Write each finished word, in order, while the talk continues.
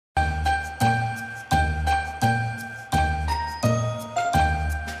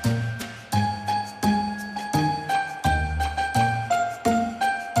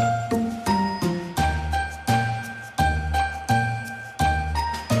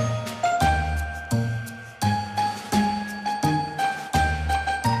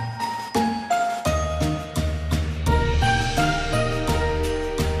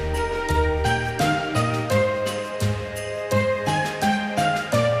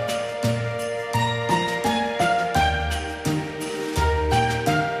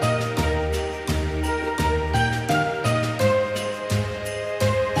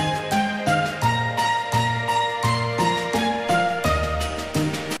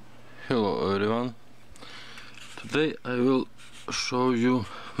everyone. Today I will show you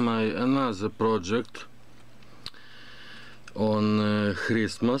my another project on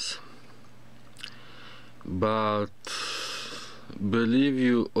Christmas, but believe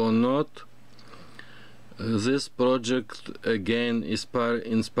you or not, this project again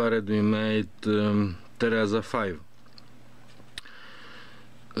inspired me made Teresa 5.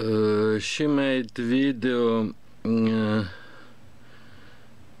 She made video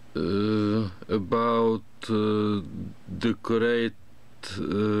about decorate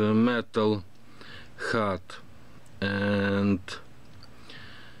metal hut, and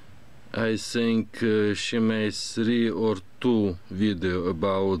I think she made 3 or 2 video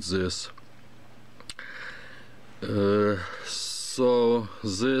about this. So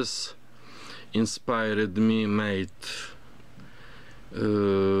this inspired me made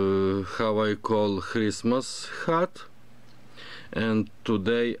how I call Christmas hut, and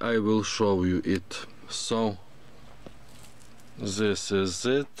today I will show you it. So this is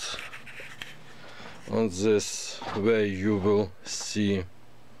it. On this way you will see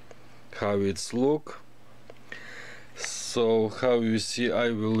how it's look. So how you see,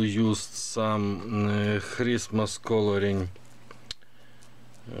 I will use some Christmas coloring.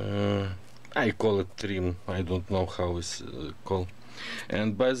 I call it trim, I don't know how it's called.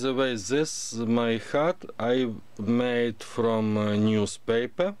 And by the way, this my hat I made from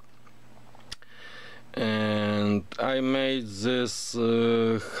newspaper, and I made this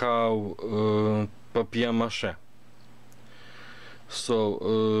how papier-mâché.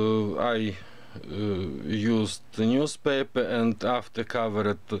 So I used the newspaper and after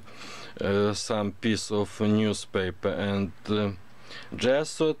covered some piece of newspaper and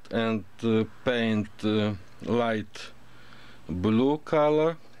gesso and paint light blue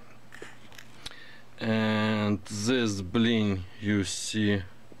color, and this bling you see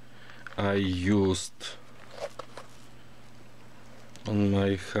I used on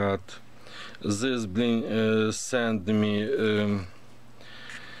my hat. This bling sent me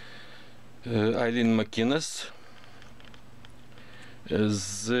Eileen McInnes.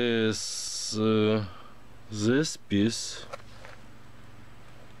 This piece,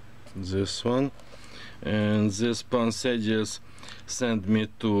 this one, and this poinsettias sent me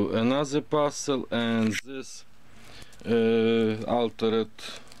to another parcel, and this altered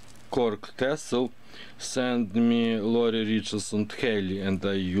cork tassel sent me Laurie Richardson Haley, and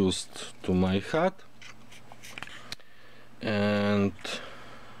I used to my hat. And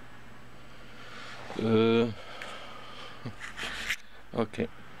okay,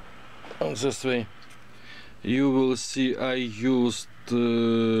 on this way you will see I used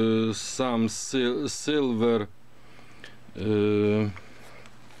some silver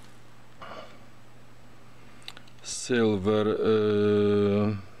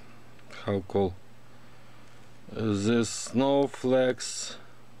how call this snowflakes,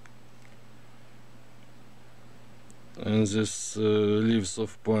 and this leaves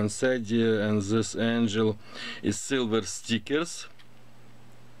of poinsettia, and this angel is silver stickers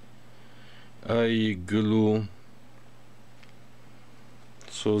I glue.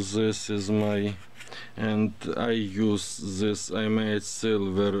 So this is my, and I use this, I made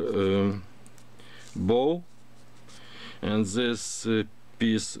silver bow, and this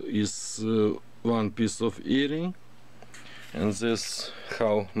piece is one piece of earring, and this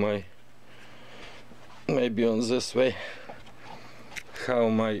how my, maybe on this way, how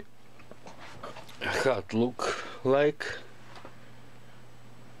my hat look like.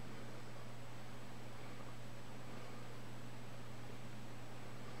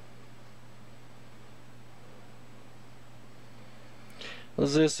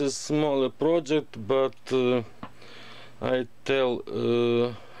 This is smaller project, but I tell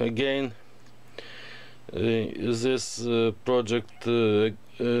again, this project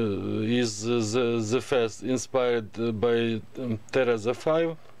is the first inspired by Teresa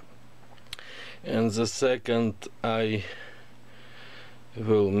 5, and the second I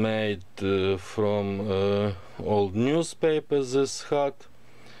will made from old newspaper this hat,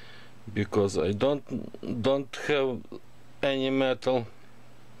 because I don't have any metal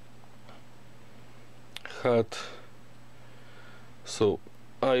hat. So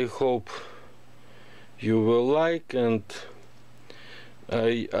I hope you will like, and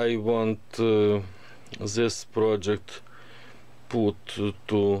I want this project put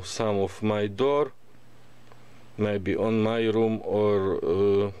to some of my door, maybe on my room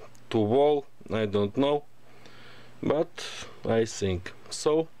or to wall, I don't know, but I think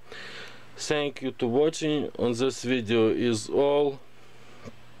so. Thank you to watching. On this video is all,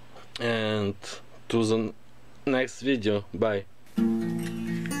 and to the next video. Bye.